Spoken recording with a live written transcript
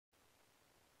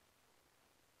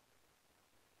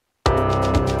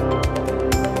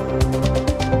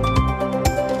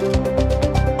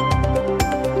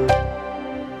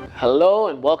Hello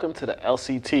and welcome to the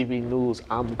Lctv News.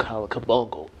 I'm Mukala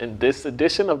Kabongo. In this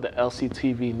edition of the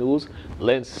Lctv News,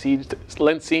 Lynn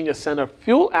Senior Center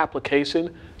fuel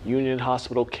application, Union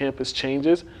Hospital campus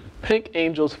changes, Pink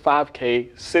Angels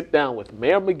 5K, sit down with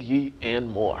Mayor McGee, and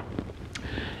more.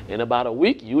 In about a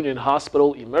week, Union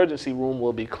Hospital Emergency Room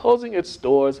will be closing its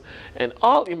doors and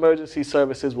all emergency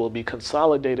services will be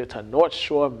consolidated to North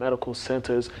Shore Medical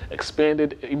Center's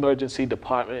expanded emergency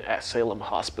department at Salem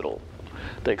Hospital.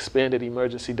 The expanded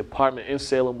emergency department in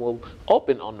Salem will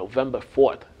open on November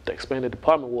 4th. The expanded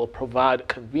department will provide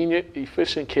convenient,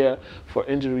 efficient care for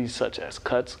injuries such as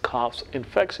cuts, coughs,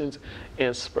 infections,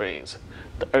 and sprains.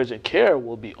 The urgent care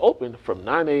will be open from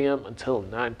 9 a.m. until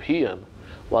 9 p.m.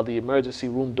 While the emergency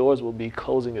room doors will be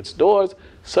closing its doors,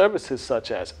 services such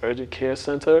as Urgent Care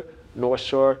Center, North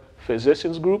Shore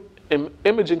Physicians Group,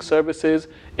 imaging services,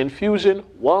 infusion,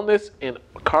 wellness, and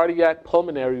cardiac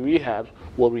pulmonary rehab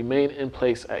will remain in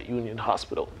place at Union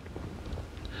Hospital.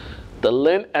 The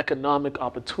Lynn Economic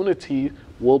Opportunity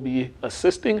will be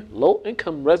assisting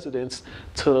low-income residents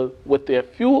with their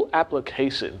fuel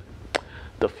application.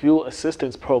 The Fuel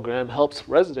Assistance Program helps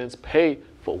residents pay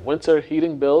for winter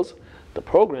heating bills. The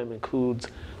program includes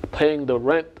paying the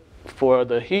rent for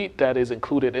the heat that is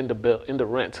included in the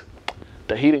rent.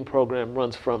 The heating program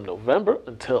runs from November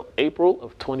until April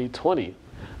of 2020.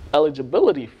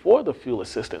 Eligibility for the Fuel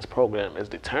Assistance Program is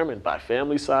determined by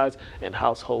family size and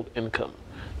household income.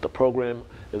 The program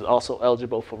is also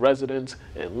eligible for residents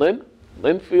in Lynn,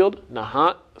 Linfield,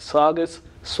 Nahant, Saugus,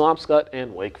 Swampscott,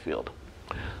 and Wakefield.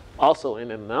 Also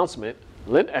in an announcement,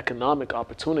 Lynn Economic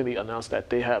Opportunity announced that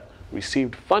they have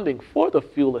received funding for the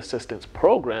Fuel Assistance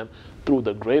Program through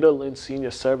the Greater Lynn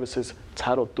Senior Services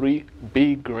Title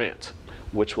III-B grant,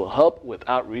 which will help with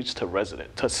outreach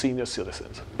to senior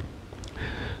citizens.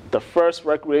 The first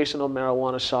recreational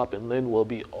marijuana shop in Lynn will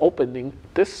be opening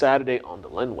this Saturday on the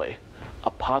Lynnway.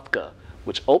 Apotheka,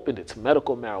 which opened its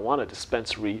medical marijuana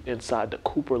dispensary inside the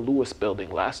Cooper Lewis building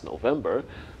last November,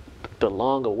 the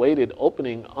long-awaited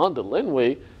opening on the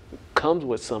Lynnway comes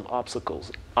with some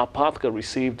obstacles. Apotheka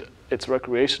received its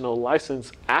recreational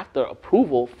license after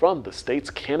approval from the state's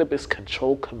Cannabis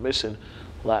Control Commission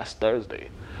last Thursday.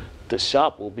 The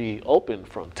shop will be open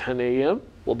at 10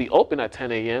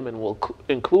 a.m. and will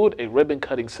include a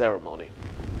ribbon-cutting ceremony.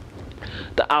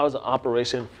 The hours of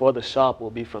operation for the shop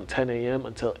will be from 10 a.m.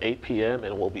 until 8 p.m.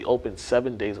 and will be open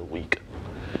 7 days a week.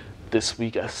 This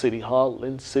week at City Hall,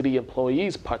 Lynn City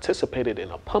employees participated in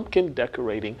a pumpkin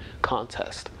decorating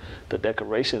contest. The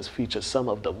decorations feature some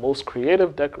of the most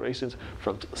creative decorations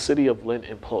from City of Lynn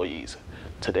employees.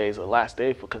 Today is the last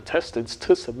day for contestants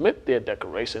to submit their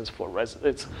decorations. For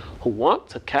residents who want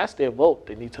to cast their vote,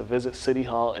 they need to visit City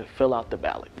Hall and fill out the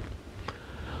ballot.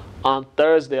 On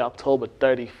Thursday, October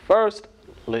 31st,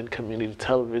 Lynn Community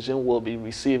Television will be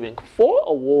receiving 4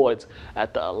 awards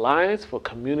at the Alliance for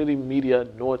Community Media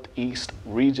Northeast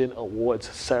Region Awards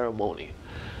ceremony.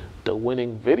 The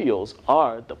winning videos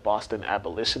are The Boston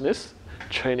Abolitionists,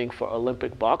 Training for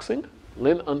Olympic Boxing,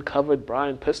 Lynn Uncovered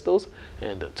Brian Pistols,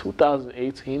 and the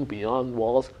 2018 Beyond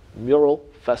Walls Mural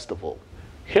Festival.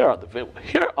 Here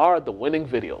are the winning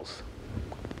videos.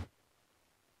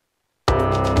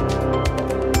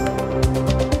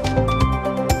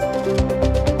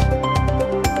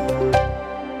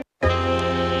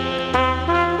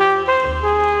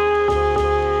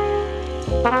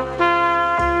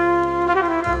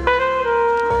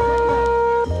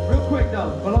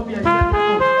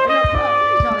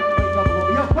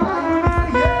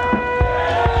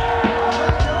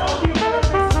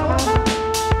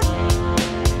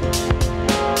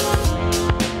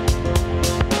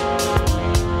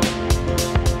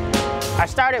 I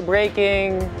started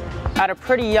breaking at a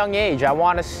pretty young age. I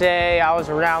want to say I was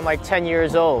around like 10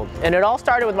 years old. And it all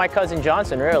started with my cousin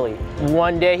Johnson, really.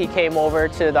 One day he came over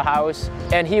to the house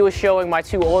and he was showing my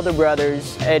 2 older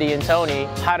brothers, Eddie and Tony,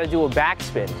 how to do a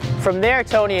backspin. From there,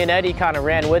 Tony and Eddie kind of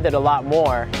ran with it a lot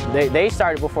more. They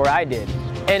started before I did.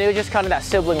 And it was just kind of that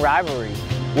sibling rivalry.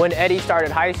 When Eddie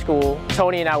started high school,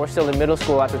 Tony and I were still in middle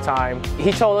school at the time,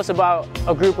 he told us about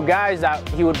a group of guys that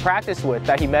he would practice with,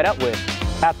 that he met up with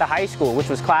at the high school, which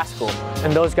was classical.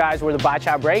 And those guys were the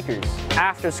Bacha Breakers.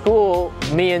 After school,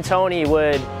 me and Tony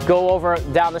would go over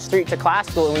down the street to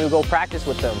classical and we would go practice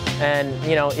with them. And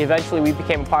you know, eventually we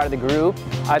became a part of the group.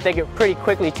 I think it pretty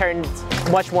quickly turned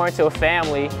much more into a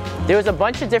family. There was a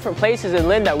bunch of different places in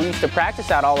Lynn that we used to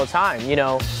practice at all the time. You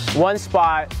know, one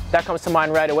spot that comes to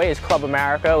mind right away is Club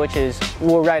America, which is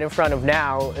we're right in front of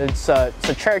now. It's a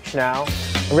church now.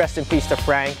 Rest in peace to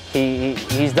Frank.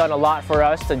 He's done a lot for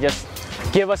us to just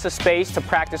give us a space to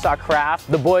practice our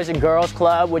craft. The Boys and Girls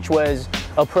Club, which was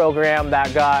a program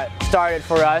that got started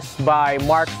for us by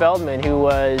Mark Feldman, who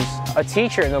was a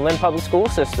teacher in the Lynn public school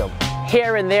system.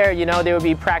 Here and there, you know, there would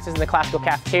be practices in the classical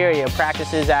cafeteria,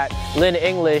 practices at Lynn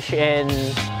English and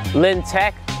Lynn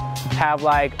Tech have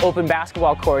like open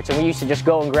basketball courts, and we used to just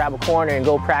go and grab a corner and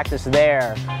go practice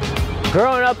there.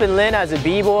 Growing up in Lynn as a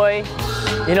b-boy,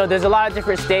 you know, there's a lot of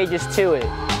different stages to it.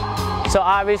 So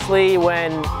obviously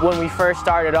when we first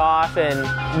started off and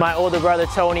my older brother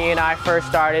Tony and I first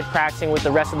started practicing with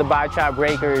the rest of the Biochild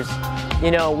Breakers, you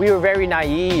know, we were very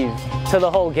naive to the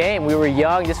whole game. We were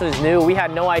young, this was new, we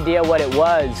had no idea what it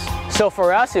was. So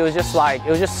for us it was just like, it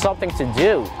was just something to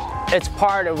do. It's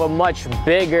part of a much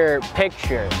bigger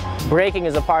picture. Breaking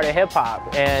is a part of hip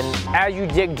hop, and as you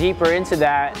dig deeper into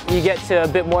that, you get to a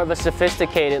bit more of a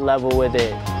sophisticated level with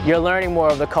it. You're learning more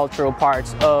of the cultural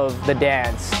parts of the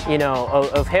dance, you know,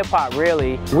 of hip hop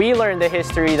really. We learned the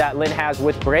history that Lynn has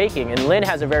with breaking, and Lynn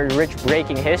has a very rich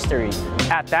breaking history.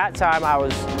 At that time, I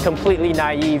was completely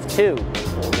naive too.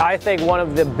 I think one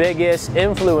of the biggest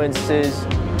influences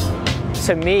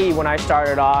to me when I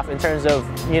started off in terms of,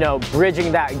 you know,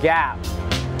 bridging that gap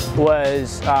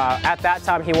was at that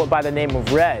time he went by the name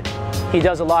of Red. He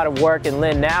does a lot of work in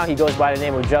Lynn now. He goes by the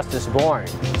name of Justice Bourne.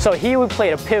 So he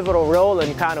played a pivotal role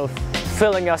in kind of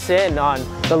filling us in on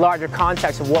the larger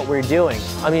context of what we're doing.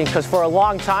 I mean, because for a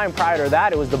long time prior to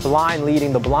that, it was the blind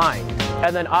leading the blind.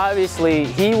 And then obviously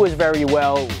he was very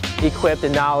well equipped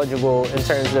and knowledgeable in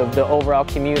terms of the overall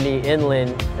community in Lynn,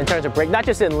 in terms of break, not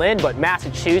just in Lynn, but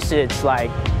Massachusetts, like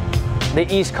the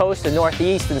East Coast and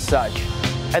Northeast and such.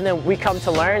 And then we come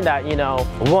to learn that, you know,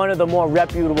 one of the more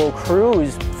reputable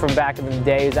crews from back in the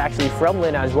day is actually from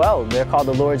Lynn as well. They're called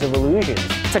the Lords of Illusion.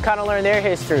 To kind of learn their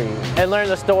history and learn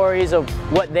the stories of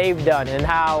what they've done and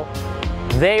how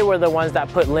they were the ones that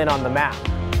put Lynn on the map.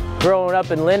 Growing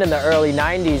up in Lynn in the early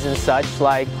 90s and such,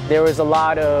 like, there was a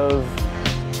lot of,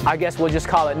 I guess we'll just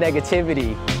call it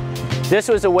negativity. This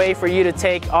was a way for you to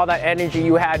take all that energy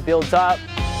you had built up,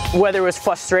 whether it was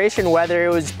frustration, whether it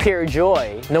was pure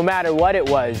joy, no matter what it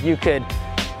was, you could,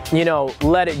 you know,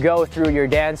 let it go through your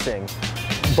dancing.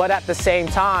 But at the same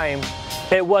time,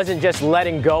 it wasn't just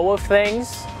letting go of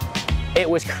things, it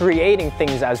was creating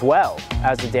things as well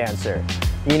as a dancer.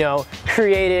 You know,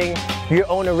 creating your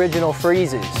own original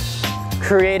freezes,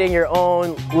 creating your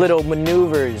own little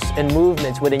maneuvers and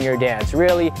movements within your dance,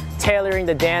 really tailoring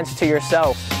the dance to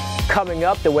yourself, coming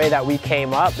up the way that we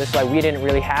came up. It's like we didn't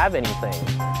really have anything.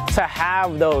 To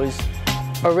have those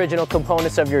original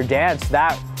components of your dance,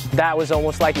 that was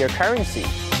almost like your currency.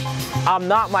 I'm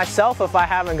not myself if I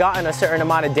haven't gotten a certain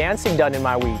amount of dancing done in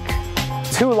my week.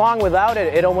 Too long without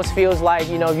it, it almost feels like,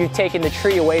 you know, you've taken the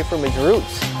tree away from its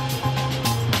roots.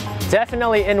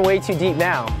 Definitely in way too deep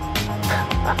now.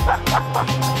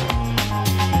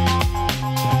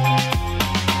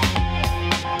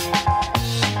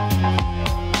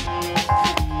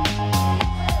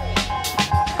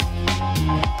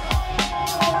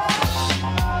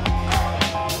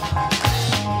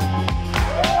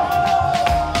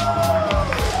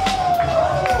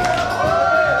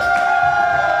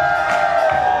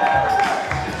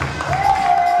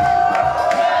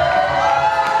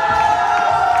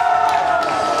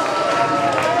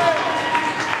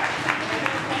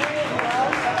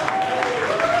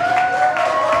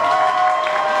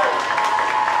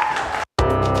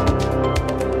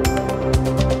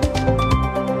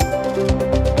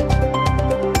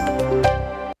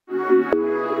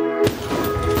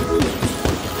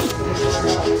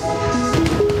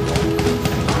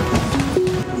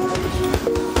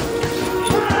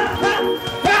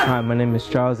 My name is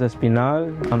Charles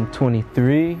Espinal. I'm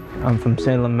 23. I'm from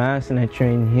Salem, Mass, and I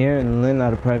train here in Lynn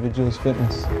out of Private Jules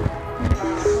Fitness.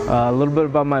 A little bit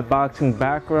about my boxing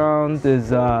background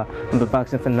is I've been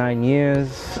boxing for 9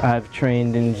 years. I've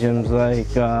trained in gyms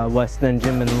like West End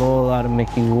Gym in Lowell out of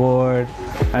Mickey Ward.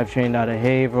 I've trained out of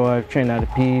Haverhill. I've trained out of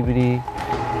Peabody.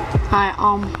 Hi,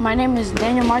 my name is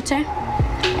Daniel Marte,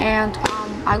 and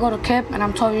I go to KIP, and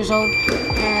I'm 12 years old,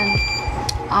 and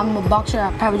I'm a boxer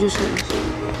at Private Jules Fitness.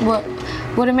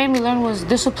 What it made me learn was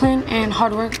discipline and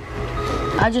hard work.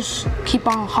 I just keep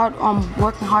on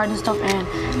working hard and stuff,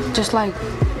 and just like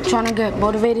trying to get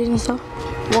motivated and stuff.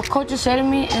 What coaches say to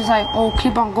me is like, oh,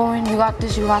 keep on going, you got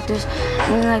this, you got this.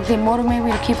 And then like they motivate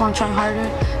me to keep on trying harder.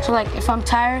 So like if I'm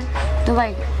tired, they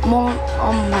like more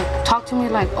like talk to me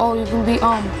like, oh, you can be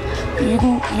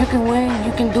you can win,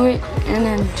 you can do it, and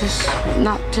then just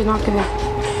not give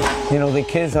up. You know, the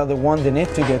kids are the ones that need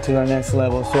to get to the next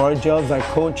level. So our jobs, our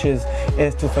coaches,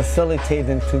 is to facilitate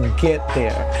them to get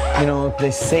there. You know, the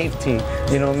safety,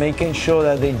 you know, making sure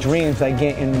that their dreams are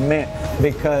getting met.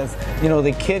 Because, you know,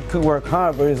 the kid could work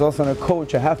hard, but he's also a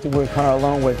coach. I have to work hard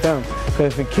along with them.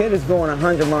 Because if a kid is going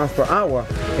 100 miles per hour,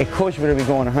 a coach better be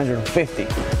going 150.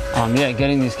 Yeah,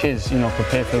 getting these kids, you know,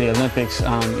 prepared for the Olympics.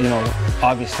 You know,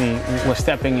 obviously we're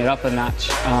stepping it up a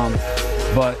notch.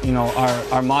 But you know,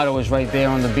 our motto is right there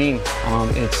on the beam.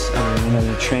 It's you know,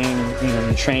 you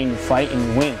train, you fight, and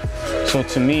you win. So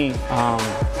to me,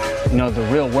 you know, the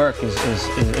real work is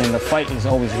and the fight is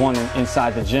always won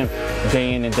inside the gym,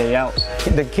 day in and day out.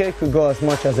 The kid could go as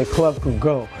much as a club could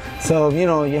go. So, you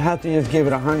know, you have to just give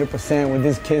it 100% with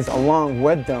these kids along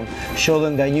with them. Show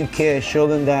them that you care, show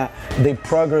them that their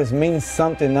progress means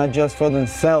something, not just for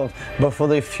themselves, but for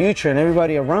their future and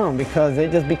everybody around, because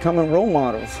they're just becoming role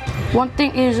models. One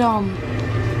thing is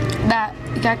that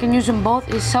I can use them both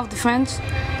is self-defense,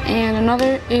 and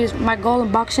another is my goal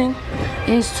in boxing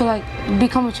is to like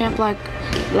become a champ like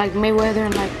Mayweather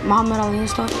and like Muhammad Ali and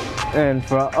stuff. And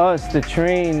for us to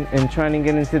train and trying to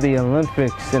get into the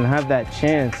Olympics and have that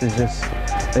chance is just,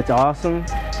 it's awesome.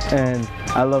 And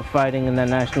I love fighting in that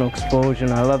national exposure,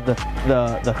 and I love the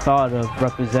thought of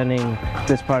representing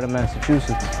this part of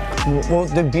Massachusetts. Well,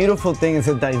 the beautiful thing is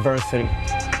the diversity.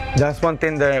 That's one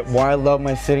thing that why I love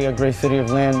my city, a great city of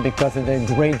Lynn, because of the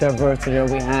great diversity that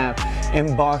we have.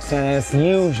 In boxing, it's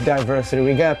huge diversity.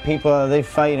 We got people, they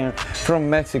fighting from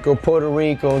Mexico, Puerto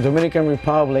Rico, Dominican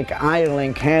Republic,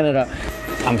 Ireland, Canada.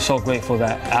 I'm so grateful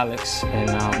that Alex and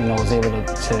you know, was able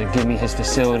to give me his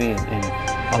facility and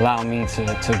allow me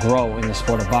to grow in the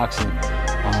sport of boxing.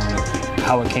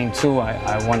 How it came to,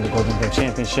 I wanted to go to the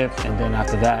championship, and then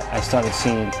after that, I started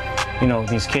seeing, you know,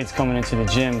 these kids coming into the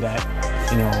gym that,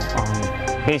 you know,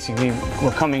 basically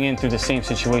were coming in through the same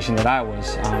situation that I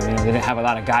was. You know, they didn't have a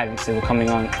lot of guidance. They were coming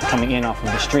in off of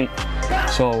the street.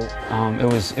 So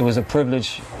it was a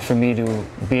privilege for me to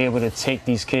be able to take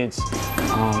these kids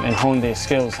and hone their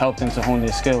skills, help them to hone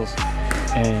their skills,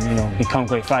 and you know, become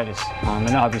great fighters.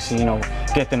 And obviously, you know,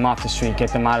 get them off the street,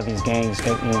 get them out of these gangs,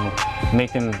 you know,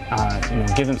 make them, you know,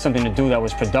 give them something to do that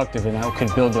was productive and that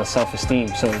could build their self-esteem,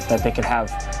 so that they could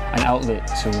have an outlet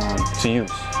to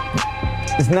use.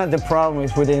 It's not the problem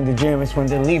is within the gym, it's when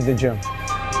they leave the gym.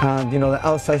 You know, the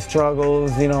outside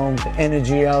struggles, you know, the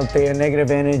energy out there, negative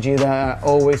energy that are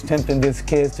always tempting these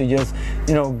kids to just,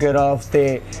 you know, get off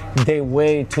their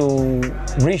way to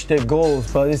reach their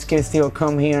goals. But these kids still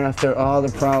come here after all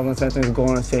the problems, after it's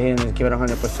going to stay here and just give it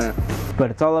 100%. But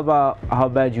it's all about how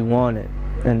bad you want it.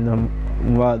 And the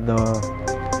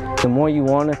more you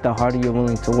want it, the harder you're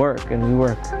willing to work. And we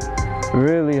work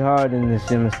really hard in this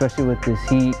gym, especially with this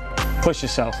heat. Push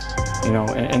yourself, you know,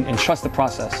 and trust the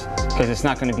process, because it's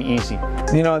not going to be easy.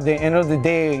 You know, at the end of the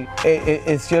day,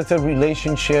 it's just a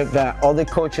relationship that all the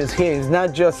coaches here, it's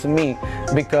not just me,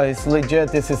 because legit,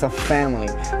 this is a family.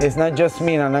 It's not just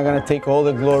me, and I'm not going to take all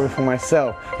the glory for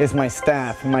myself. It's my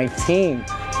staff, my team,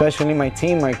 especially my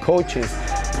team, my coaches,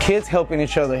 kids helping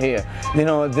each other here. You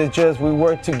know, we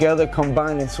work together,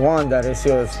 combined as one, that is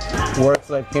just works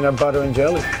like peanut butter and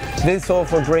jelly. This is all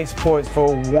for great sports,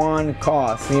 for one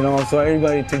cause, you know, so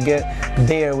everybody to get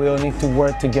there, we all need to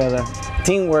work together.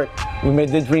 Teamwork, we made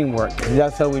the dream work.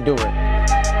 That's how we do it.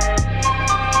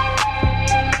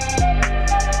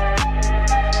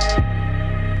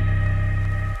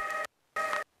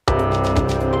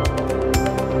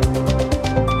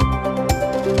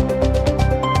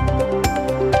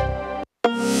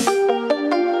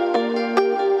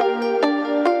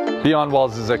 Beyond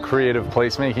Walls is a creative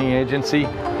placemaking agency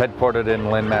headquartered in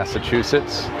Lynn,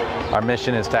 Massachusetts. Our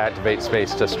mission is to activate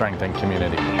space to strengthen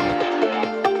community.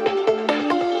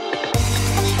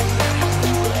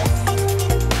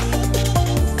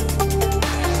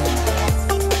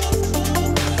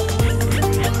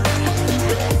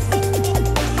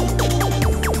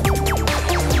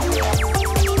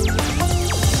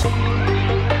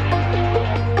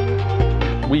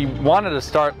 We wanted to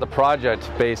start the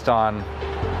project based on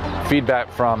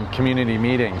feedback from community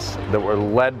meetings that were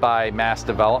led by mass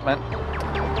development.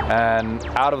 And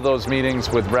out of those meetings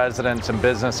with residents and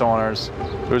business owners,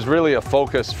 there was really a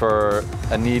focus for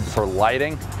a need for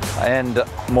lighting and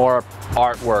more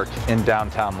artwork in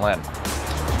downtown Lynn.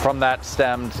 From that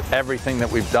stemmed everything that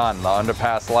we've done, the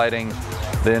underpass lighting,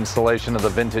 the installation of the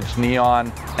vintage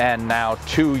neon, and now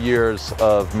 2 years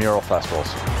of mural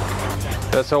festivals.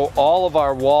 So all of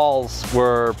our walls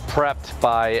were prepped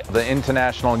by the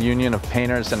International Union of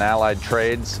Painters and Allied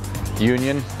Trades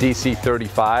Union. DC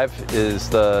 35 is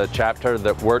the chapter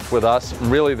that worked with us.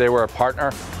 Really, they were a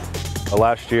partner.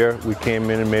 Last year, we came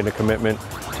in and made a commitment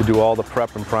to do all the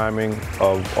prep and priming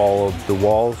of all of the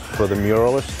walls for the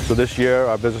muralists. So this year,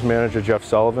 our business manager, Jeff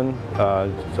Sullivan,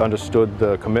 understood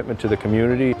the commitment to the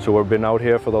community. So we've been out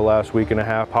here for the last week and a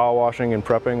half, power washing and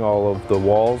prepping all of the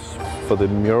walls for the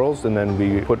murals, and then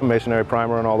we put masonry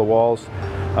primer on all the walls.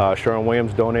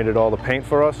 Sherwin-Williams donated all the paint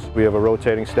for us. We have a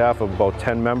rotating staff of about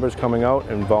 10 members coming out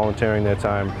and volunteering their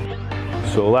time.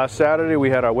 So last Saturday we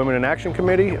had our Women in Action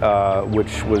Committee,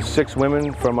 which was 6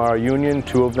 women from our union.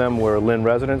 2 of them were Lynn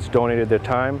residents, donated their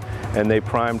time, and they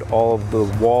primed all of the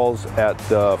walls at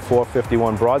the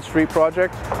 451 Broad Street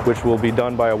project, which will be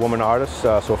done by a woman artist,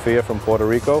 Sophia from Puerto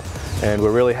Rico. And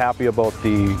we're really happy about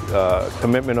the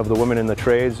commitment of the women in the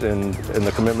trades and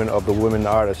the commitment of the women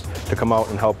artists to come out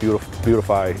and help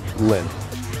beautify Lynn.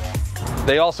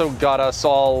 They also got us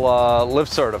all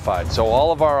lift certified. So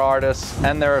all of our artists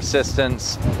and their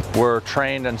assistants were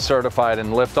trained and certified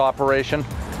in lift operation,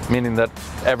 meaning that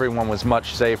everyone was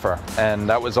much safer. And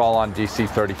that was all on DC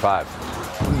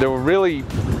 35. There were really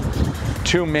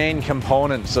 2 main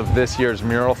components of this year's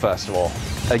mural festival.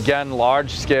 Again,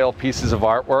 large-scale pieces of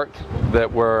artwork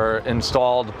that were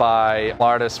installed by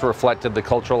artists reflected the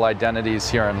cultural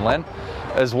identities here in Lynn,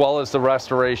 as well as the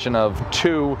restoration of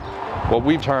 2 what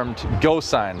we've termed ghost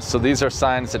signs. So these are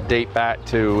signs that date back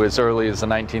to as early as the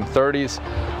 1930s.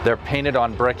 They're painted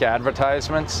on brick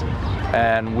advertisements,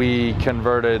 and we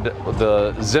converted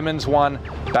the Zimmons one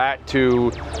back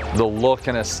to the look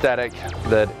and aesthetic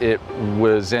that it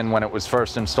was in when it was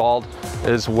first installed,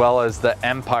 as well as the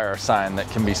Empire sign that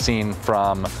can be seen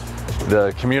from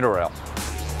the commuter rail.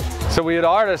 So we had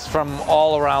artists from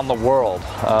all around the world.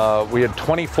 We had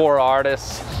 24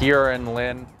 artists here in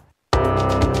Lynn.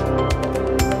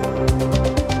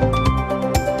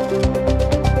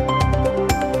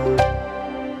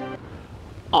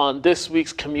 On this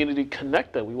week's Community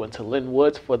Connector, we went to Lynn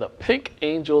Woods for the Pink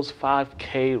Angels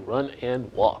 5K Run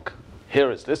and Walk.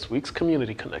 Here is this week's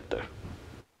Community Connector.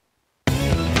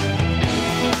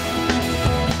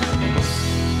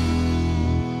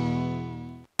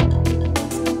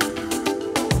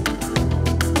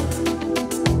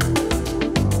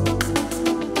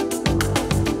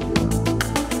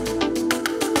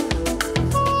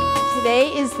 Today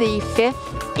is the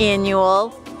 5th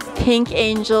annual Pink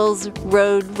Angels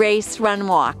Road Race Run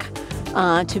Walk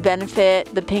to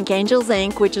benefit the Pink Angels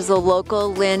Inc., which is a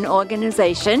local Lynn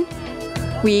organization.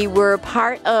 We were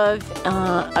part of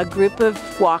a group of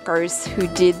walkers who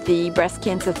did the Breast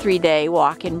Cancer 3-Day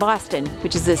Walk in Boston,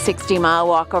 which is a 60-mile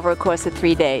walk over a course of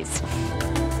 3 days.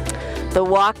 The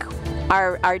walk,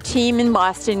 our team in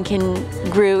Boston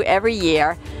grew every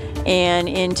year, and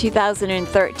in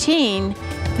 2013,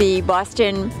 the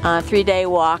Boston 3-Day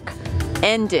Walk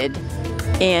ended.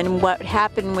 And what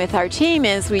happened with our team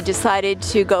is we decided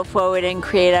to go forward and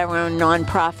create our own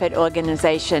nonprofit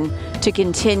organization to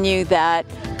continue that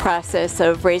process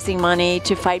of raising money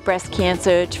to fight breast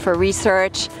cancer, for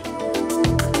research.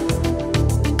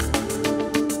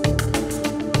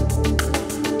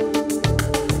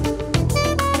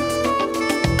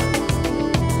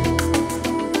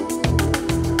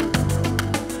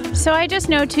 So I just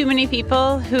know too many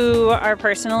people who are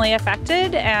personally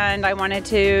affected, and I wanted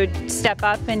to step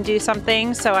up and do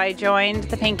something, so I joined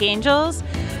the Pink Angels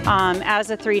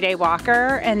as a 3-day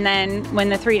walker. And then when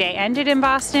the 3-day ended in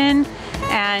Boston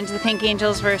and the Pink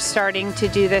Angels were starting to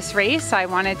do this race, I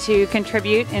wanted to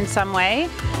contribute in some way.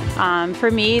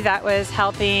 For me, that was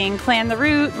helping plan the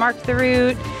route, mark the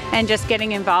route, and just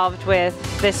getting involved with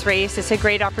this race. It's a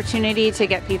great opportunity to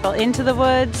get people into the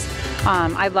woods.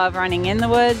 I love running in the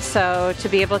woods, so to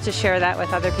be able to share that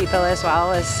with other people as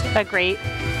well is a great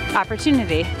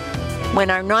opportunity. When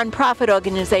our nonprofit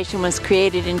organization was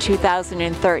created in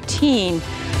 2013,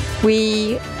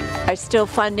 we are still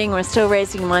funding, we're still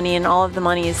raising money, and all of the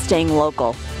money is staying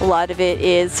local. A lot of it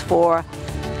is for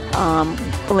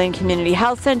Lynn Community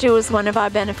Health Center was one of our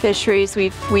beneficiaries.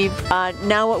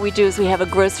 Now what we do is we have a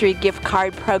grocery gift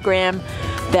card program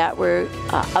that we're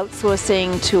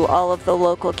outsourcing to all of the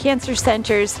local cancer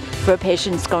centers for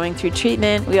patients going through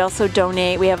treatment. We also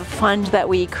donate. We have a fund that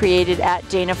we created at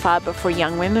Dana-Farber for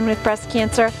young women with breast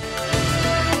cancer.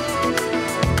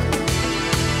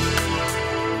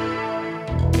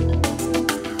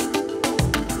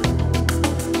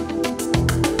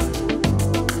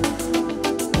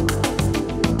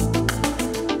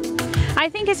 I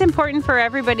think it's important for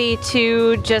everybody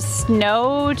to just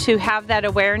know, to have that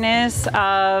awareness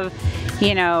of,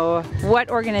 you know, what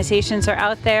organizations are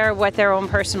out there, what their own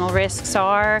personal risks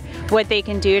are, what they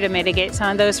can do to mitigate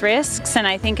some of those risks. And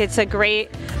I think it's a great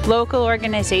local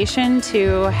organization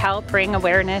to help bring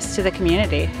awareness to the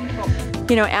community.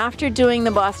 you know, after doing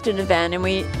the Boston event, and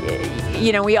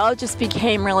we all just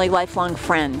became really lifelong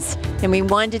friends, and we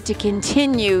wanted to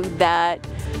continue that,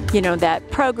 you know, that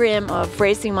program of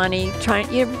raising money.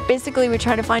 Basically, we're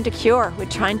trying to find a cure. We're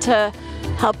trying to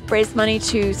help raise money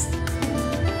to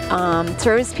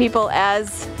service people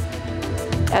as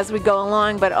we go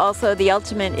along, but also the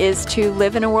ultimate is to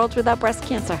live in a world without breast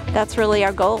cancer. That's really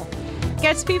our goal. It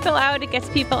gets people out, it gets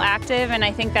people active, and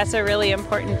I think that's a really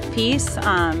important piece.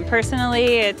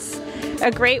 Personally, it's a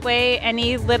great way,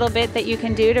 any little bit that you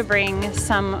can do to bring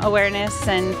some awareness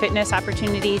and fitness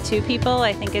opportunity to people,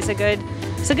 I think is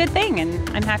it's a good thing, and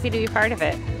I'm happy to be part of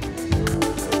it.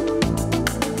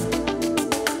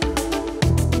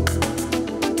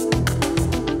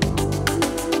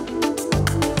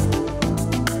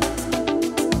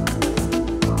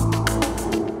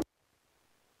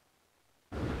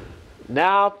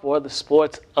 Now for the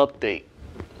sports update.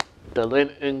 The Lynn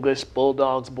English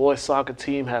Bulldogs boys soccer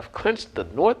team have clinched the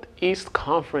Northeast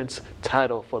Conference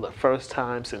title for the first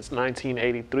time since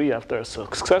 1983 after a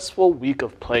successful week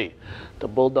of play. The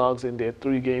Bulldogs in their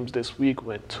 3 games this week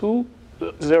went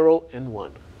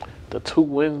 2-0-1. The 2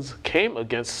 wins came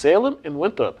against Salem and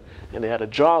Winthrop, and they had a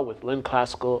draw with Lynn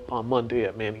Classical on Monday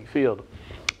at Manning Field.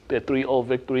 Their 3-0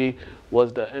 victory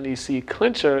was the NEC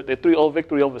clincher. Their 3-0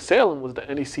 victory over Salem was the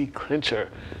NEC clincher.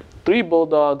 3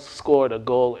 Bulldogs scored a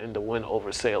goal in the win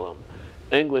over Salem.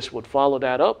 English would follow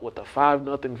that up with a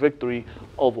 5-0 victory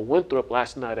over Winthrop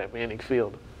last night at Manning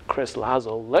Field. Chris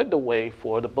Lazo led the way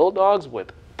for the Bulldogs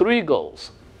with 3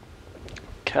 goals.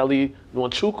 Kelly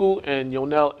Nwanchukwu and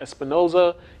Yonel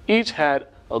Espinoza each had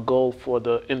a goal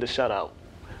in the shutout.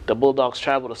 The Bulldogs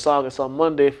traveled to Saugus on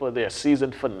Monday for their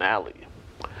season finale.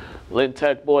 Lynn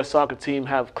Tech boys soccer team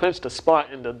have clinched a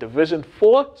spot in the Division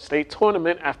IV state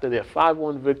tournament after their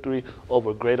 5-1 victory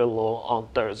over Greater Lowell on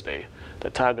Thursday. The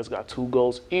Tigers got 2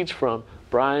 goals each from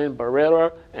Brian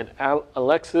Barrera and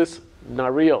Alexis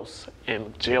Narios,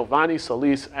 and Giovanni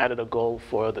Solis added a goal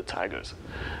for the Tigers.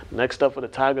 Next up for the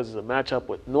Tigers is a matchup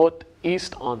with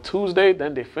Northeast on Tuesday,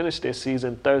 then they finish their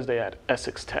season Thursday at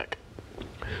Essex Tech.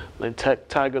 Lynn Tech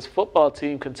Tigers football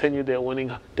team continued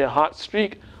their hot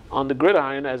streak on the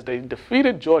gridiron as they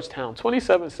defeated Georgetown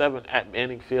 27-7 at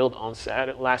Manning Field on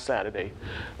last Saturday.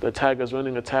 The Tigers'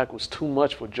 running attack was too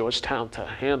much for Georgetown to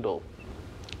handle.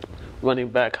 Running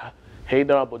back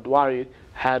Haydar Bodwari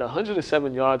had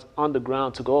 107 yards on the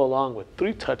ground to go along with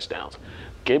 3 touchdowns.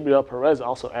 Gabriel Perez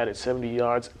also added 70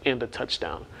 yards and a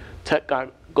touchdown. Tech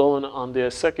got going on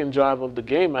their second drive of the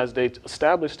game as they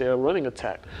established their running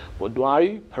attack.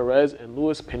 Bodwari, Perez, and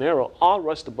Luis Pinero all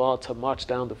rushed the ball to march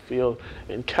down the field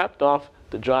and capped off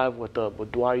the drive with a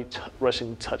Bodwari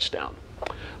rushing touchdown.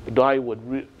 Bodwari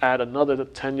would add another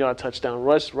 10-yard touchdown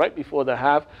rush right before the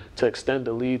half to extend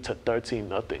the lead to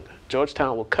 13-0.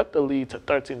 Georgetown will cut the lead to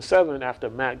 13-7 after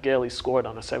Matt Gailey scored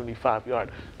on a 75-yard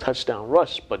touchdown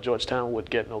rush, but Georgetown would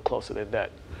get no closer than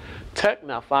that. Tech,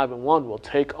 now 5-1, will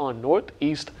take on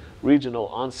Northeast Regional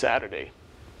on Saturday.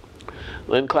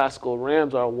 Lynn Classical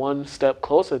Rams are 1 step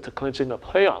closer to clinching a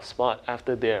playoff spot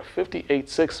after their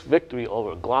 58-6 victory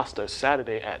over Gloucester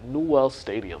Saturday at Newell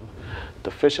Stadium.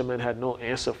 The Fishermen had no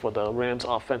answer for the Rams'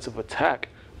 offensive attack.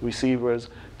 Receivers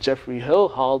Jeffrey Hill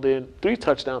hauled in 3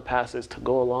 touchdown passes to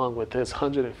go along with his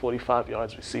 145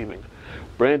 yards receiving.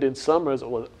 Brandon Summers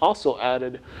was also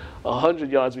added 100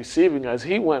 yards receiving as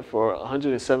he went for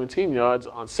 117 yards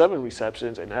on 7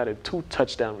 receptions and added 2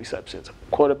 touchdown receptions.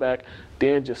 Quarterback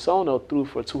Dan Gisono threw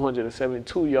for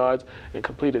 272 yards and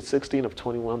completed 16 of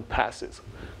 21 passes.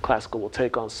 Classical will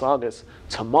take on Saugus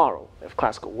tomorrow. If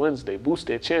Classical wins, they boost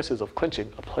their chances of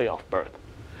clinching a playoff berth.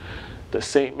 The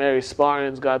St. Mary's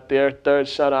Spartans got their 3rd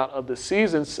shutout of the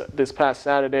season this past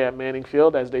Saturday at Manning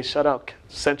Field as they shut out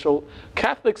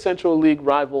Catholic Central League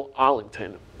rival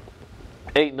Arlington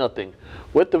 8-0.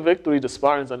 With the victory, the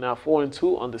Spartans are now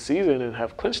 4-2 on the season and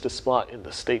have clinched a spot in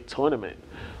the state tournament.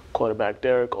 Quarterback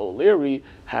Derek O'Leary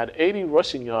had 80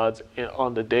 rushing yards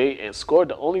on the day and scored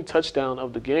the only touchdown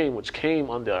of the game, which came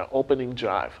on their opening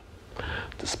drive.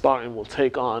 The Spartan will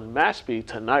take on Mashpee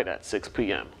tonight at 6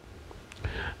 p.m.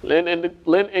 Lynn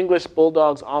English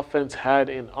Bulldogs offense had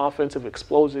an offensive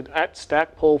explosion at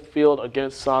Stackpole Field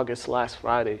against Saugus last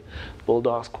Friday.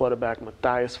 Bulldogs quarterback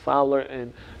Matthias Fowler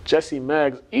and Jesse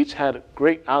Maggs each had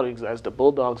great outings as the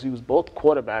Bulldogs used both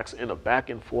quarterbacks in a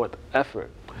back-and-forth effort.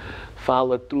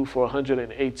 Fowler threw for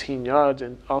 118 yards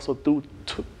and also threw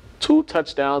two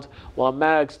touchdowns, while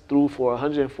Maggs threw for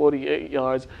 148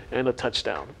 yards and a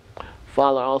touchdown.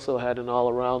 Fowler also had an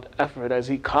all-around effort as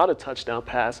he caught a touchdown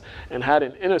pass and had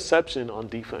an interception on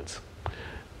defense.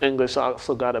 English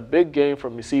also got a big game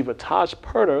from receiver Taj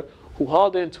Purter, who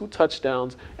hauled in 2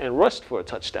 touchdowns and rushed for a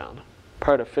touchdown.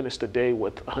 Purdy finished the day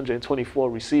with 124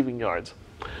 receiving yards.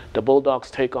 The Bulldogs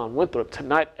take on Winthrop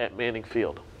tonight at Manning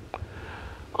Field.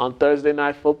 On Thursday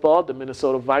Night Football, the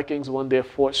Minnesota Vikings won their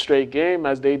 4th straight game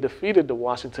as they defeated the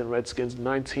Washington Redskins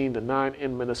 19-9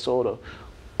 in Minnesota.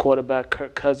 Quarterback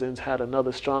Kirk Cousins had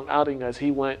another strong outing as he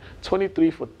went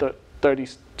 23 for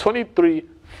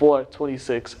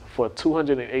 26 for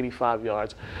 285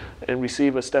 yards, and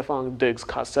receiver Stephon Diggs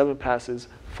caught 7 passes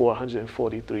for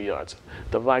 143 yards.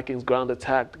 The Vikings' ground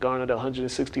attack garnered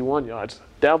 161 yards.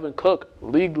 Dalvin Cook,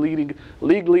 league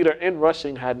leader in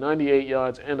rushing, had 98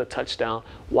 yards and a touchdown,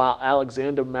 while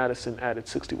Alexander Madison added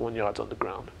 61 yards on the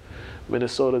ground.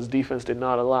 Minnesota's defense did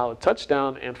not allow a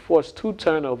touchdown and forced 2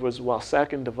 turnovers while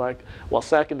sacking the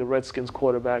Redskins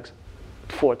quarterbacks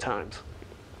 4 times.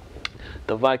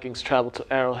 The Vikings traveled to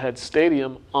Arrowhead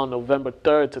Stadium on November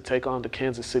 3rd to take on the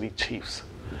Kansas City Chiefs.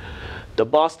 The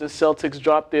Boston Celtics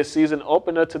dropped their season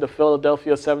opener to the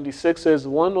Philadelphia 76ers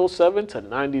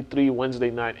 107-93 Wednesday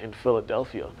night in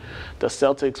Philadelphia. The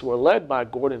Celtics were led by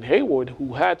Gordon Hayward,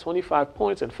 who had 25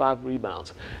 points and 5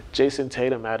 rebounds. Jason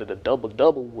Tatum added a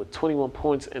double-double with 21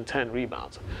 points and 10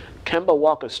 rebounds. Kemba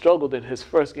Walker struggled in his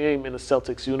first game in a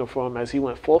Celtics uniform as he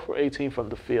went 4 for 18 from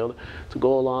the field to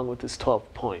go along with his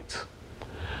 12 points.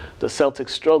 The Celtics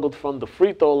struggled from the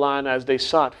free throw line as they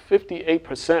shot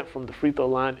 58% from the free throw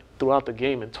line throughout the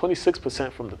game and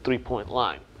 26% from the three-point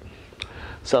line.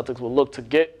 Celtics will look to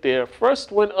get their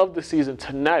first win of the season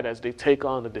tonight as they take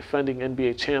on the defending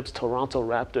NBA champs Toronto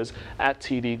Raptors at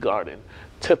TD Garden.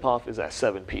 Tip-off is at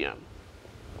 7 p.m.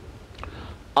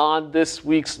 On this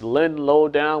week's Lynn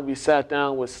Lowdown, we sat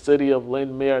down with City of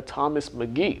Lynn Mayor Thomas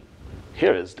McGee.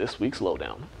 Here is this week's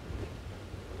Lowdown.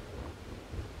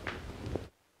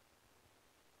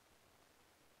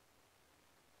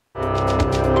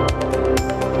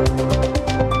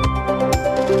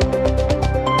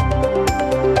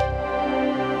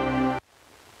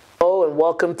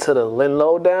 Welcome to the Lynn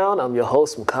Lowdown. I'm your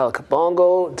host, Mukala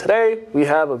Kabongo. Today, we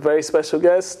have a very special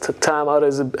guest. Took time out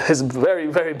of his very,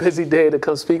 very busy day to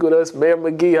come speak with us. Mayor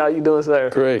McGee, how you doing, sir?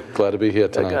 Great. Glad to be here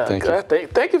tonight. Thank you.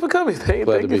 Thank you for coming.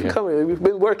 Thank you for coming. We've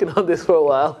been working on this for a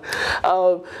while.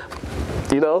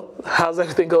 How's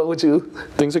everything going with you?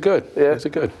 Things are good. Yeah? Things are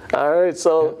good. All right.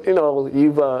 So,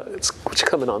 you've, what you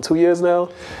coming on, 2 years now?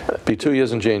 Be 2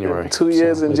 years in January. 2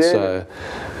 years in January.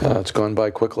 It's gone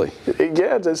by quickly.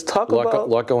 Yeah, just talk about... A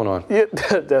lot going on. Yeah,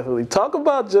 definitely. Talk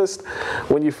about just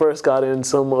when you first got in,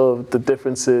 some of the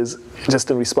differences just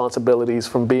in responsibilities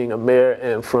from being a mayor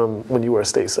and from when you were a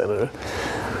state senator.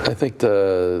 I think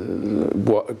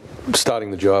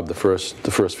starting the job the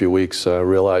first few weeks,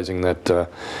 realizing that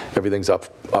everything's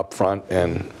up front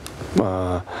and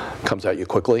comes at you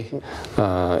quickly.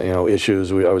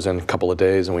 Issues. I was in a couple of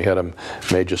days, and we had a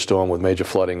major storm with major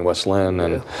flooding in West Lynn,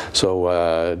 and so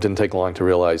it didn't take long to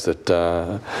realize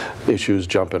that issues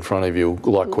jump in front of you a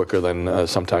lot quicker than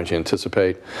sometimes you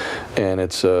anticipate, and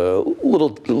it's a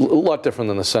lot different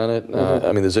than the Senate.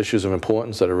 I mean, there's issues of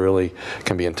importance that really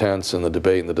can be intense in the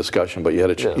debate and the discussion, but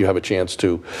you have a chance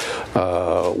to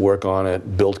work on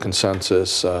it, build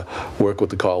consensus, work with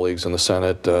the colleagues in the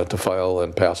Senate to file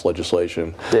and pass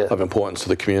legislation of importance to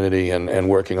the community, and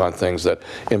working on things that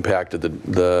impacted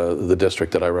the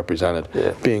district that I represented.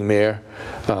 Being mayor,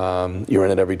 you're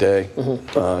in it every day,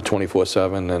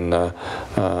 24/7, and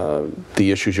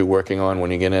the issues you're working on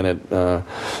when you get in at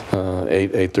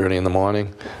 8:30 in the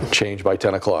morning change by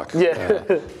 10 o'clock.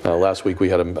 Last week we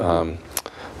had a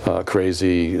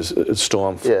crazy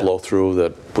storm blow through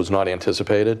that was not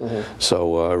anticipated,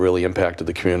 so really impacted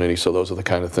the community. So those are the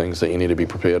kind of things that you need to be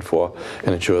prepared for,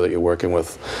 and ensure that you're working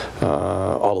with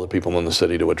all of the people in the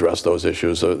city to address those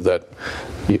issues that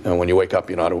when you wake up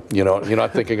you're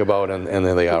not thinking about, and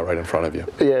there they are right in front of you.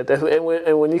 Yeah, definitely.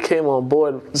 And when you came on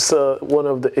board, so one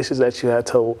of the issues that you had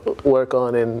to work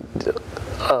on and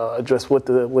address with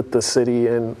the city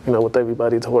and with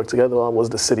everybody to work together on was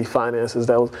the city finances.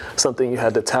 That was something you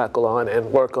had to tackle on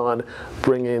and work on,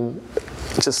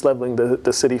 just leveling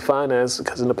the city finance,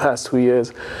 because in the past 2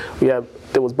 years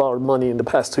there was borrowed money in the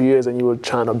past 2 years, and you were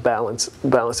trying to balance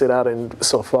it out, and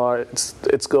so far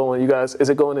it's going. You guys, is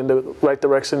it going in the right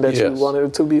direction that you wanted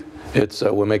it to be? It's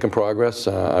we're making progress.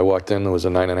 I walked in, there was a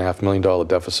 $9.5 million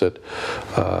deficit.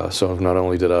 So not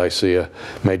only did I see a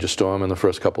major storm in the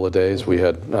first couple of days, we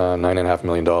had $9.5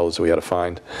 million that we had to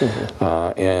find.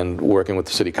 And working with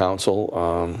the city council,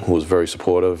 who was very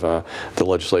supportive, the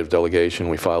legislative delegation,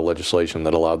 we filed legislation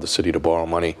that allowed the city to borrow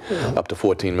money up to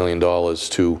 $14 million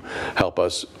to help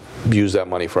us use that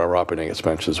money for our operating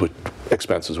expenses,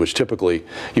 expenses, which typically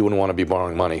you wouldn't want to be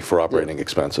borrowing money for operating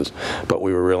expenses. But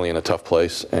we were really in a tough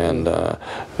place, and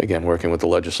again, working with the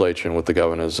legislature and with the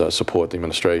governor's support, the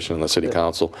administration and the city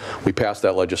council, we passed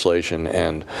that legislation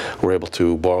and were able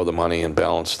to borrow the money and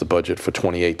balance the budget for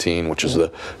 2018, which is the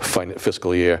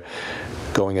fiscal year.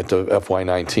 Going into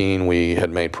FY19, we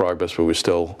had made progress, but we were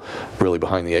still really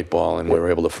behind the 8 ball, and we were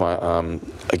able to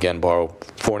again borrow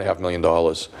 $4.5 million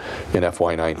in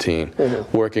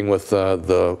FY19. Working with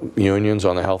the unions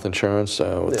on the health insurance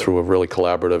through a really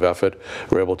collaborative effort,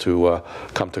 we were able to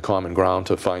come to common ground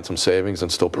to find some savings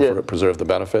and still preserve the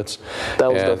benefits.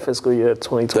 That was the fiscal year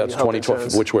 2020. That's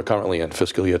 2020, which we're currently in,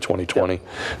 fiscal year 2020.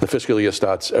 The fiscal year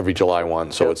starts every July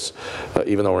 1, so it's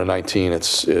even though we're in 19,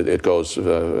 it goes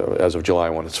as of July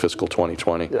 1, it's fiscal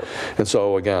 2020. And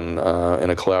so again,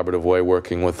 in a collaborative way,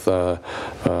 working with all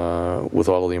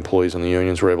of the employees and the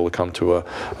unions, we're able to come to a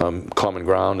common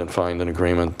ground and find an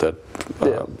agreement that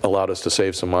allowed us to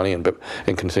save some money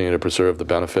and continue to preserve the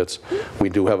benefits. We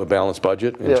do have a balanced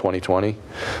budget in 2020,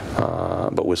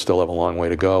 but we still have a long way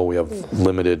to go. We have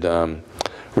limited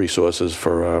resources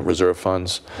for reserve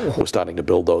funds. We're starting to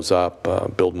build those up,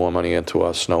 build more money into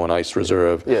our snow and ice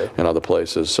reserve and other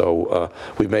places. So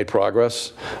we've made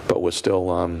progress, but we still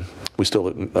are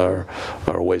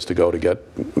ways to go to get,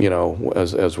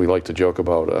 as we like to joke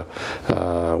about,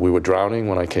 we were drowning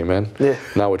when I came in.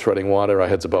 Now we're treading water, our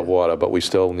heads above water, but we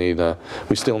still need to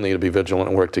be vigilant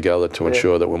and work together to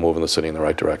ensure that we're moving the city in the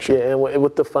right direction. And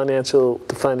with the financial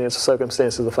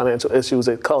circumstances, the financial issues,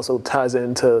 it also ties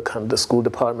into kind of the school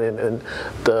department and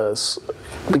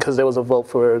because there was a vote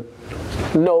for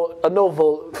no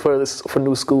vote for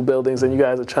new school buildings, and you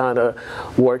guys are trying to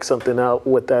work something out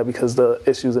with that, because the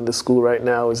issues in the school right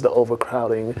now is the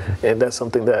overcrowding, and that's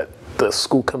something that the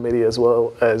school committee, as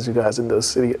well as you guys in the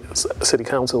city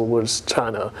council, was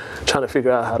trying to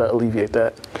figure out how to alleviate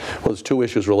that. Well, there's two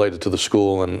issues related to the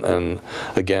school, and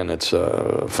again, it's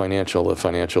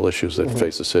financial issues that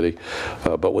face the city.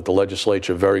 But with the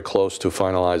legislature very close to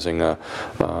finalizing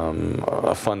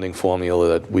a funding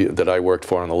formula that I worked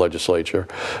for in the legislature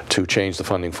to change the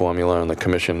funding formula, and the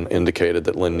commission indicated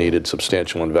that Lynn needed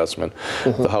substantial investment.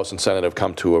 The House and Senate have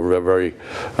come to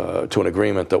an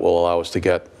agreement that will allow us to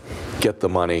get the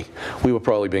money. We were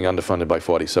probably being underfunded by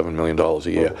 $47 million a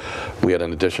year. We had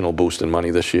an additional boost in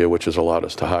money this year, which has allowed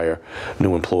us to hire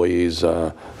new employees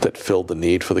that filled the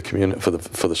need for the community,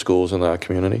 for the schools in our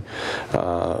community.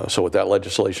 So with that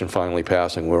legislation finally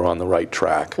passing, we're on the right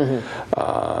track.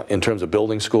 In terms of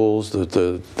building schools,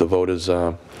 the voters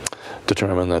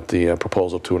determined that the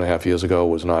proposal 2.5 years ago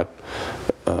was not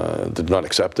did not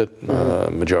accept it.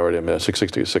 Majority,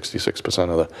 66%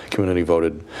 of the community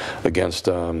voted against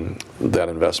that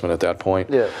investment at that point.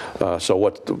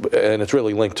 And it's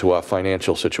really linked to our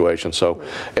financial situation. So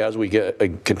as we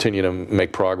continue to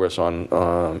make progress on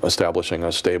establishing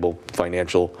a stable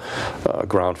financial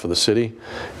ground for the city,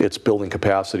 it's building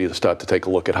capacity to start to take a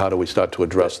look at how do we start to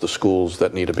address the schools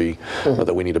that need to be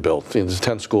that we need to build. There's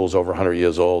 10 schools over 100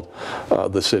 years old.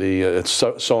 The city, it's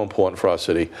so important for our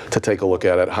city to take a look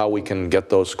at it, how we can get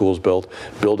those schools built,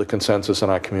 build a consensus in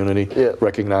our community,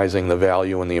 recognizing the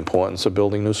value and the importance of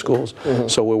building new schools.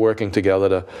 So we're working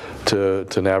together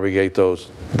to navigate those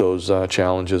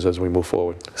challenges as we move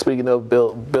forward. Speaking of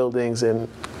buildings and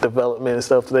development and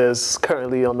stuff, there's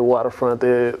currently on the waterfront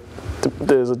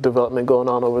there's a development going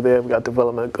on over there. We got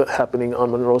development happening on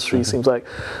Monroe Street. Seems like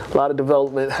a lot of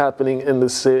development happening in the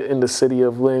city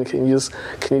of Lynn. Can you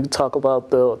talk about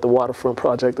the waterfront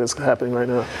project that's happening right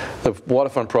now? The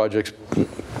waterfront project's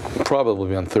probably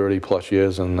been 30+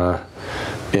 years in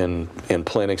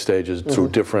planning stages through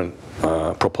different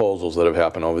proposals that have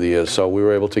happened over the years. So we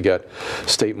were able to get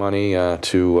state money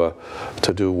to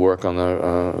do work on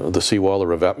the seawall, the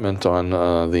revetment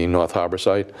on the North Harbor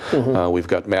site. We've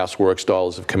got Mass Works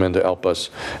dollars have come in to help us,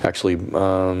 actually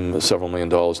several $1 million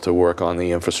to work on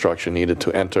the infrastructure needed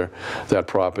to enter that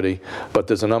property. But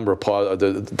there's a number of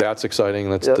that's exciting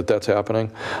that's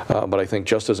happening. But I think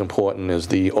just as important is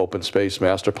the open space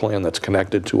master plan that's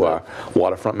connected to our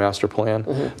waterfront master plan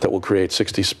that will create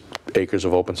 60 acres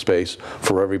of open space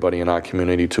for everybody in our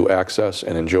community to access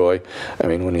and enjoy. I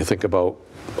mean, when you think about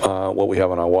what we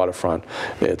have on our waterfront,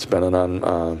 it's been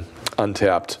an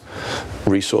untapped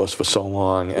resource for so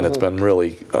long, and it's been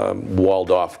really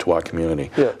walled off to our community.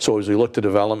 Yeah. So as we look to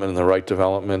development and the right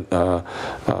development,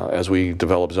 as we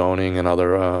develop zoning and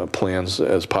other plans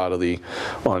as part of the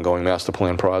ongoing master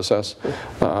plan process,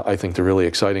 I think the really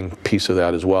exciting piece of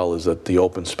that as well is that the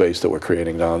open space that we're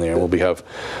creating down there. We'll have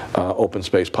open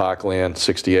space parkland,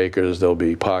 60 acres. There'll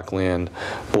be parkland,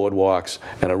 boardwalks,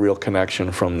 and a real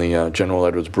connection from the General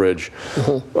Edwards Bridge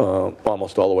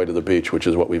almost all the way to the beach, which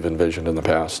is what we've envisioned in the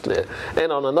past. Yeah.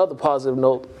 And on another positive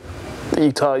note,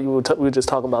 we were just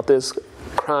talking about this,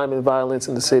 crime and violence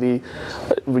in the city,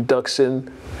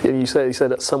 reduction. And you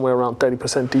said that somewhere around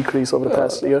 30% decrease over the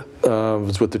past year? I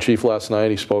was with the chief last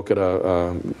night. He spoke at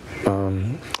a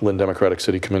Lynn Democratic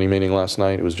City Committee meeting last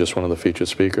night. It was just one of the featured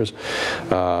speakers.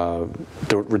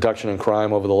 The reduction in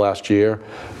crime over the last year,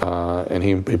 and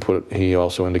he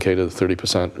also indicated a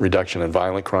 30% reduction in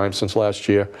violent crime since last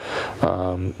year.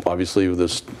 Obviously, we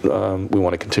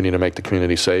want to continue to make the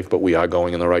community safe, but we are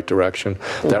going in the right direction.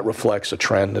 That reflects a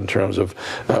trend in terms of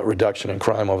reduction in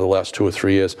crime over the last 2 or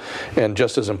 3 years. And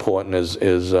just as important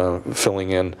is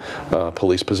filling in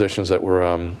police positions that were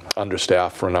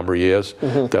understaffed for a number of years.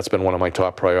 That's been one of my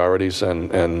top priorities,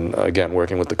 and again,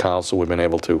 working with the council, we've been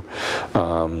able to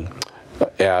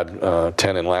add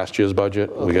 10 in last year's budget.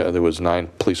 There was 9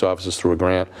 police officers through a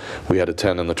grant. We added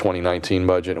 10 in the 2019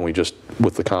 budget, and we just,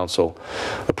 with the council,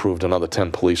 approved another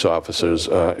 10 police officers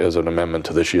as an amendment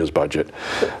to this year's budget.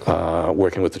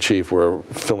 Working with the chief, we're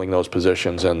filling those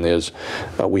positions, and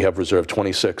we have reserved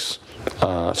 26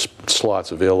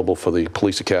 slots available for the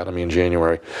police academy in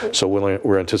January. So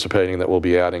we're anticipating that we'll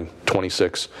be adding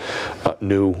 26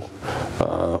 new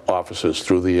officers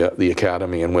through the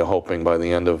academy, and we're hoping by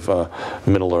the end of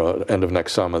middle or end of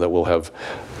next summer that we'll have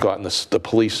gotten the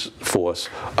police force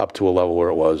up to a level where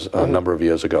it was a number of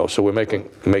years ago. So we're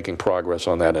making progress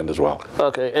on that end as well.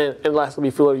 Okay, and lastly,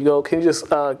 before you go, can you just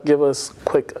give us a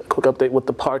quick update with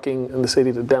the parking in the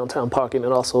city, the downtown parking,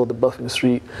 and also the Buffington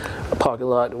Street parking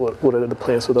lot? What are the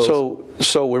plans for those?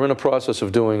 So we're in a process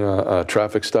of doing a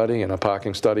traffic study and a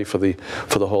parking study for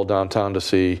the whole downtown to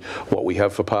see what we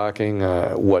have for parking,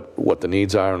 what the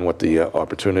needs are, and what the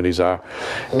opportunities are.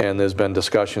 And there's been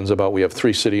discussions about, we have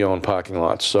 3 city-owned parking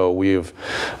lots. So we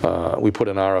put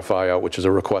an RFI out, which is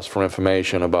a request for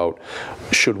information about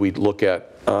should we look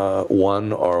at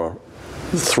 1 or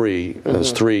 3,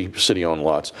 there's 3 city-owned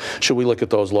lots. Should we look at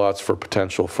those lots for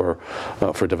potential for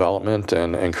development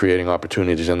and creating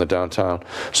opportunities in the downtown?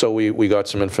 So we got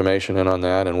some information in on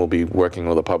that, and we'll be working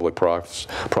with a public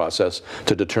process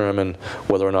to determine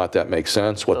whether or not that makes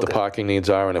sense, what the parking needs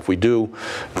are, and if we do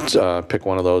pick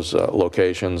one of those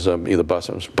locations, either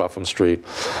Buffum Street,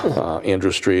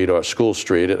 Andrew Street, or School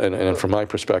Street, and from my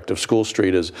perspective, School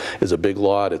Street is a big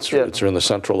lot. It's in the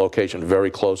central location,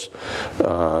 very close,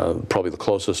 probably the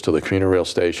closest to the commuter rail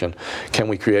station. Can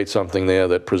we create something there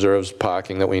that preserves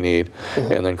parking that we need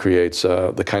and then creates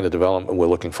the kind of development we're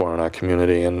looking for in our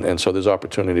community? And so there's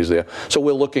opportunities there. So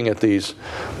we're looking at these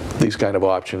kind of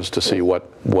options to see what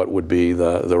would be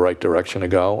the right direction to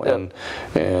go,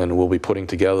 and we'll be putting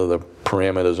together the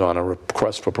parameters on a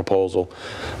request for proposal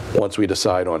once we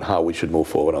decide on how we should move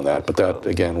forward on that. But that,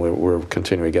 again, we're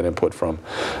continuing to get input from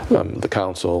the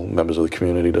council, members of the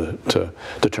community to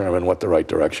determine what the right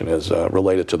direction is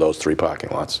related to those 3 parking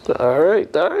lots. All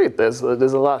right. There's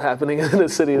a lot happening in the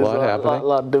city. There's a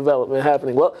lot of development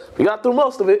happening. Well, we got through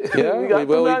most of it. Yeah, we got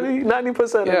through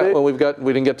 90% of it. Yeah, well, we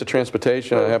didn't get to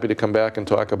transportation. I'm happy to come back and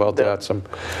talk about that. Some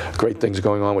great things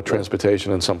going on with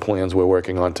transportation and some plans we're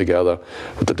working on together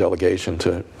with the delegation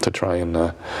to try and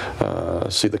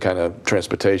see the kind of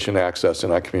transportation access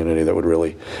in our community that would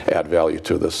really add value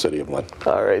to the city of Lynn.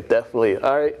 All right, definitely.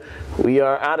 All right, we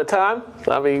are out of time.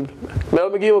 I mean, Mayor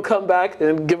McGee will come back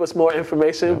and give us more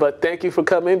information, but thank you for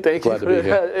coming. Thank you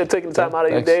for taking the time out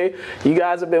of your day. You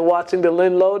guys have been watching the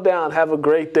Lynn Lowdown. Have a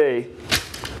great day.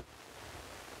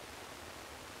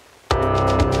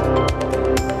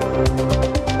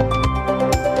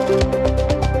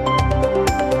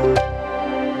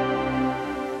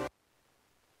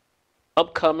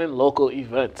 Upcoming local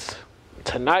events.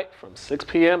 Tonight from 6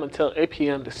 p.m. until 8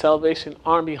 p.m. the Salvation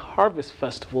Army Harvest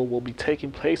Festival will be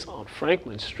taking place on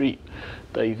Franklin Street.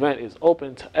 The event is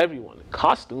open to everyone.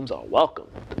 Costumes are welcome.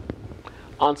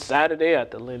 On Saturday at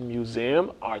the Lynn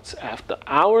Museum, Arts After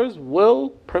Hours will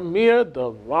premiere the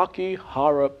Rocky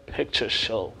Horror Picture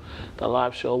Show. The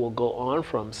live show will go on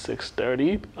from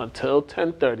 6:30 until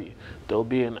 10:30. There will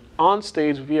be an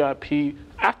on-stage VIP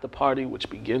after party which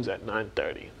begins at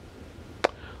 9:30.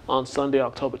 On Sunday,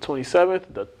 October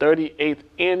 27th, the 38th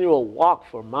annual Walk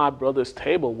for My Brother's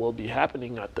Table will be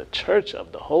happening at the Church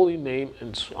of the Holy Name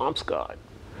in Swampscott.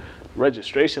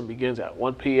 Registration begins at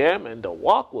 1 p.m. and the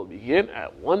walk will begin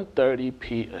at 1:30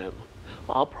 p.m.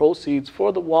 All proceeds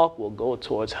for the walk will go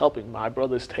towards helping My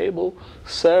Brother's Table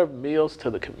serve meals to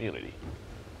the community.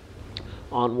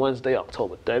 On Wednesday,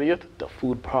 October 30th, the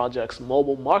Food Project's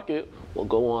mobile market will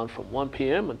go on from 1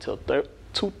 p.m. until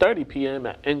 2:30 p.m.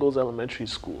 at Ingalls Elementary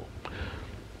School.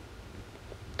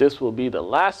 This will be the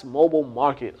last mobile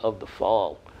market of the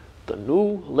fall. The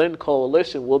new Lynn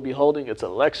Coalition will be holding its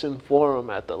election forum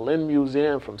at the Lynn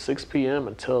Museum from 6 p.m.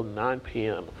 until 9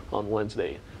 p.m. on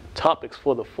Wednesday. Topics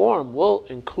for the forum will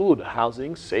include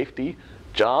housing, safety,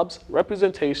 jobs,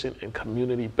 representation, and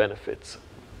community benefits.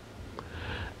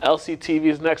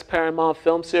 LCTV's next Paramount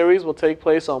film series will take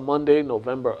place on Monday,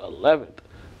 November 11th.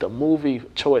 The movie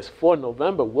choice for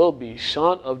November will be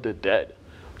Shaun of the Dead.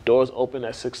 Doors open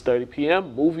at 6:30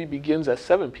 p.m. Movie begins at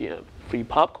 7 p.m. Free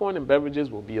popcorn and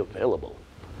beverages will be available.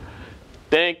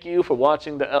 Thank you for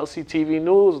watching the LCTV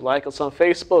News. Like us on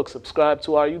Facebook, subscribe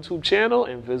to our YouTube channel,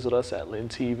 and visit us at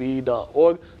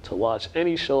lyntv.org to watch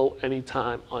any show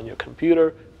anytime on your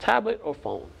computer, tablet, or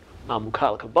phone. I'm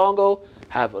Mukala Kabongo.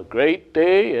 Have a great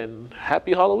day and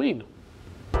happy Halloween.